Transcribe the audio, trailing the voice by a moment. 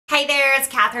Hi there, it's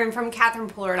Catherine from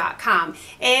CatherinePooler.com.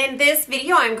 In this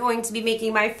video, I'm going to be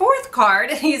making my fourth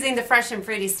card using the Fresh and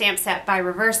Fruity stamp set by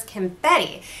Reverse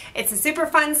Confetti. It's a super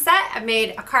fun set. I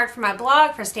made a card for my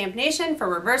blog, for Stamp Nation, for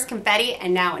Reverse Confetti,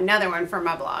 and now another one for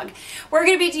my blog. We're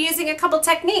going to be using a couple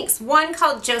techniques. One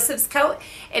called Joseph's Coat.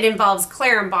 It involves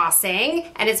clear embossing,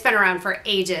 and it's been around for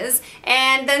ages,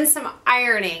 and then some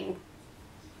ironing.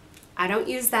 I don't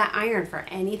use that iron for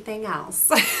anything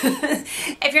else.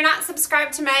 If you're not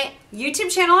subscribed to my YouTube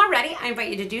channel already, I invite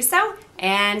you to do so,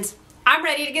 and I'm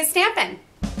ready to get stamping.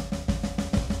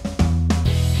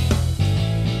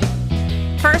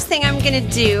 First thing I'm gonna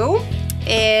do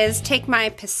is take my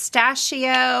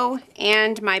pistachio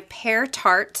and my pear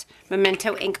tart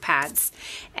memento ink pads,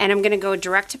 and I'm gonna go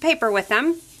direct to paper with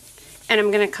them, and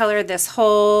I'm gonna color this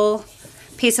whole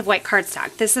piece of white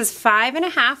cardstock. This is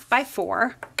 5.5 by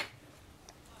 4.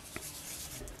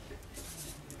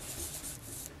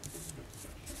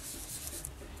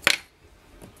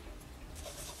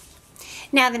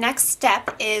 Now the next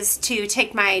step is to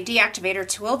take my deactivator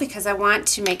tool because I want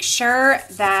to make sure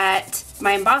that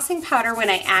my embossing powder, when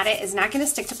I add it, is not going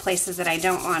to stick to places that I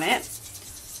don't want it.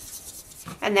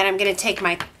 And then I'm going to take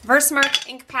my Versamark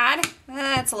ink pad.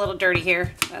 It's a little dirty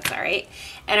here, that's alright.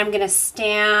 And I'm going to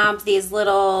stamp these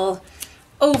little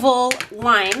oval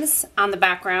lines on the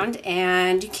background,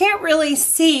 and you can't really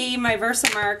see my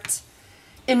Versamarked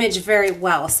image very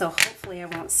well, so hopefully I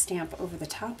won't stamp over the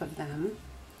top of them.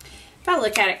 If I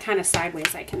look at it kind of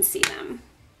sideways, I can see them.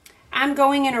 I'm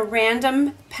going in a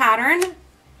random pattern,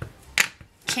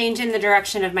 changing the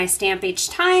direction of my stamp each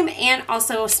time, and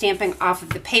also stamping off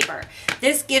of the paper.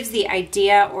 This gives the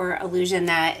idea or illusion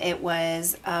that it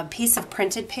was a piece of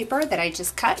printed paper that I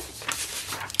just cut.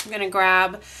 I'm going to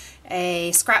grab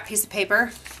a scrap piece of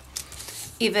paper.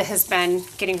 Eva has been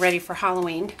getting ready for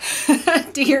Halloween.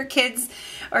 Do your kids,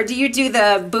 or do you do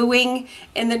the booing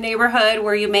in the neighborhood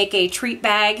where you make a treat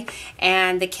bag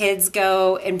and the kids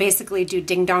go and basically do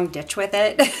ding dong ditch with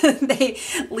it? They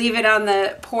leave it on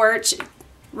the porch,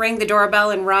 ring the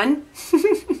doorbell, and run.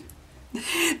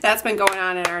 That's been going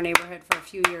on in our neighborhood for a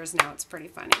few years now. It's pretty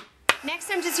funny.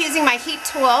 Next, I'm just using my heat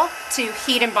tool to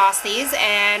heat emboss these,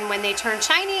 and when they turn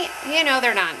shiny, you know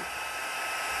they're done.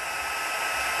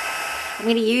 I'm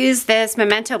going to use this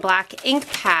Memento Black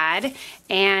ink pad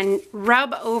and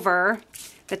rub over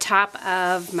the top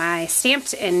of my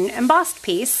stamped and embossed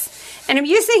piece. And I'm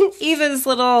using Eva's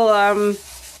little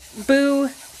boo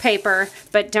paper,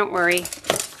 but don't worry,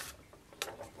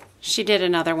 she did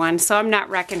another one, so I'm not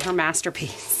wrecking her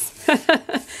masterpiece.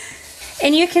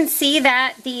 And you can see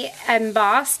that the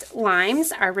embossed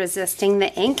lines are resisting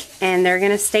the ink, and they're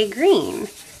going to stay green.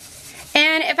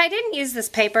 And if I didn't use this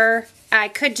paper, I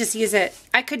could just use it,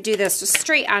 I could do this just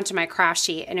straight onto my craft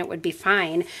sheet and it would be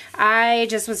fine. I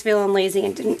just was feeling lazy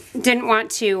and didn't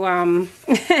want to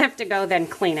have to go then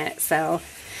clean it. So,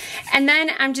 and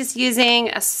then I'm just using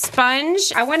a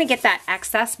sponge. I want to get that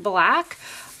excess black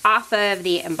off of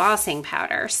the embossing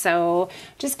powder. So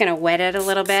I'm just going to wet it a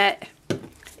little bit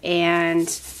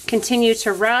and continue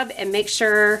to rub and make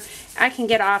sure I can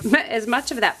get off as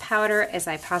much of that powder as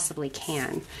I possibly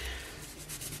can.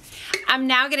 I'm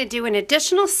now going to do an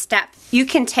additional step. You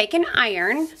can take an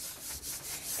iron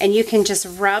and you can just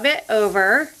rub it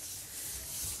over,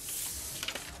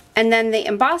 and then the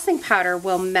embossing powder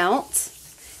will melt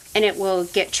and it will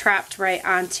get trapped right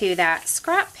onto that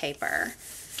scrap paper.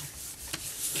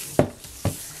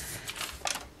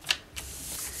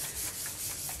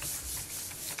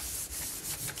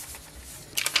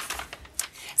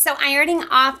 So ironing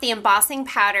off the embossing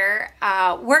powder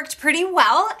worked pretty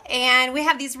well, and we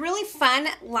have these really fun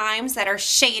limes that are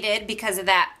shaded because of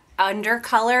that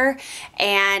undercolor,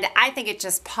 and I think it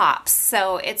just pops.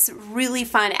 So it's a really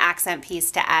fun accent piece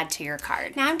to add to your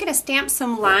card. Now I'm going to stamp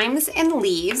some limes and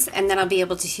leaves, and then I'll be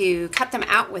able to cut them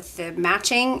out with the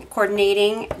matching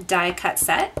coordinating die cut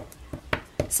set.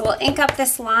 So we'll ink up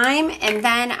this lime, and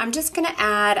then I'm just going to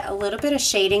add a little bit of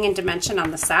shading and dimension on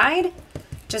the side,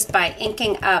 just by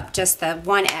inking up just the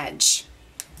one edge.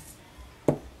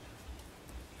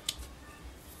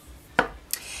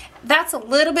 That's a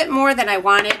little bit more than I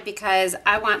wanted because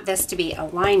I want this to be a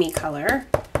limey color.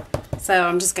 So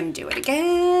I'm just going to do it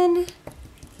again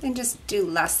and just do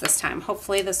less this time.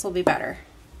 Hopefully this will be better.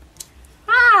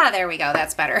 Ah, there we go,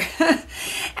 that's better.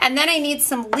 And then I need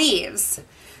some leaves.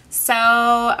 So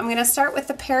I'm going to start with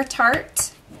the pear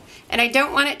tart, and I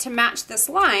don't want it to match this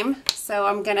lime, so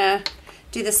I'm going to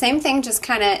do the same thing, just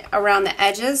kind of around the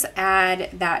edges,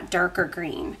 add that darker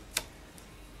green.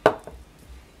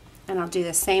 And I'll do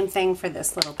the same thing for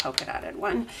this little polka dotted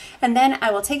one. And then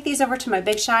I will take these over to my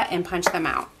Big Shot and punch them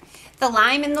out. The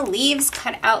lime in the leaves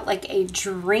cut out like a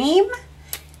dream,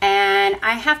 and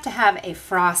I have to have a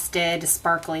frosted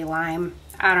sparkly lime.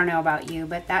 I don't know about you,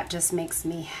 but that just makes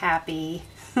me happy.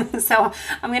 So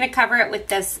I'm going to cover it with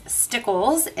this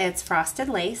Stickles. It's frosted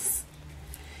lace.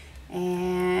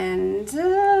 And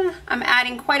I'm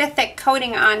adding quite a thick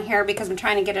coating on here because I'm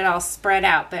trying to get it all spread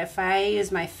out. But if I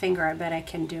use my finger, I bet I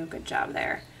can do a good job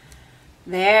there.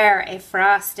 There, a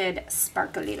frosted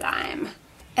sparkly lime.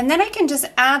 And then I can just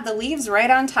add the leaves right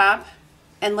on top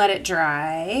and let it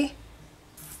dry.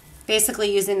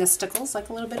 Basically using the Stickles like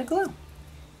a little bit of glue.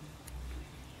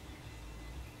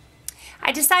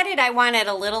 I decided I wanted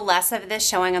a little less of this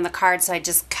showing on the card, so I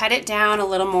just cut it down a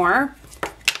little more.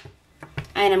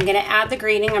 And I'm going to add the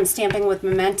greeting. I'm stamping with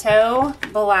Memento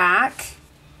Black.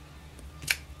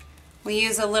 We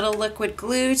use a little liquid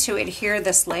glue to adhere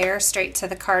this layer straight to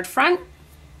the card front.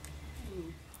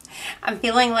 I'm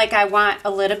feeling like I want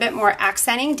a little bit more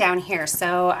accenting down here,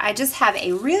 so I just have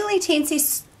a really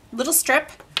teensy little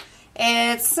strip.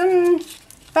 It's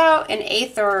about an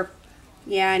eighth of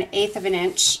an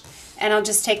inch. And I'll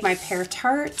just take my Pear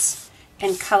Tart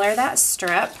and color that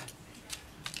strip.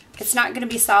 It's not going to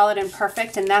be solid and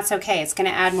perfect, and that's okay. It's going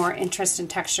to add more interest and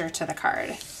texture to the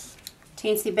card.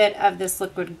 Teensy bit of this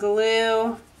liquid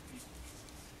glue.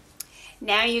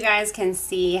 Now you guys can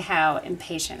see how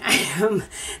impatient I am.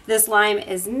 This lime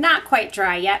is not quite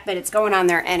dry yet, but it's going on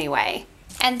there anyway.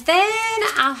 And then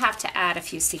I'll have to add a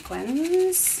few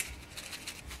sequins.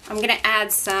 I'm going to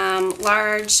add some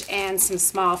large and some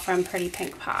small from Pretty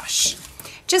Pink Posh.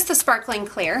 Just the sparkling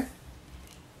clear.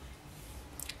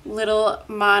 Little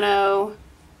mono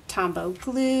Tombow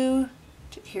glue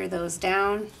to adhere those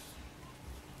down.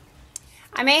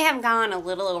 I may have gone a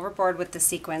little overboard with the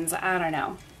sequins, I don't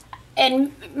know.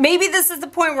 And maybe this is the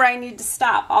point where I need to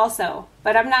stop also,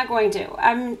 but I'm not going to.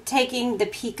 I'm taking the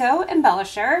Pico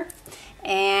Embellisher,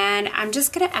 and I'm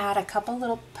just going to add a couple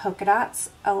little polka dots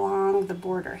along the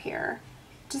border here.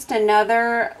 Just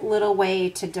another little way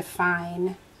to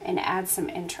define and add some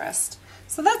interest.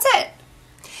 So that's it.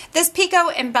 This Pico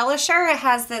Embellisher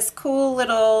has this cool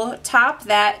little top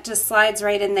that just slides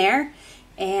right in there,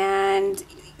 and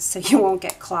so you won't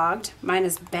get clogged. Mine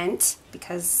is bent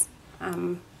because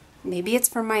maybe it's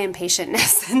from my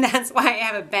impatientness, and that's why I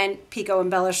have a bent Pico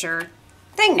Embellisher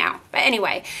thing now. But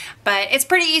anyway, it's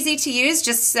pretty easy to use.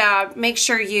 Just make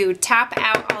sure you tap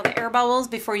out all the air bubbles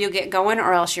before you get going,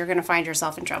 or else you're going to find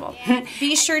yourself in trouble.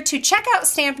 Be sure to check out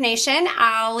Stamp Nation.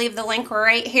 I'll leave the link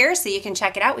right here so you can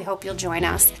check it out. We hope you'll join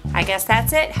us. I guess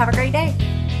that's it. Have a great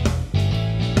day.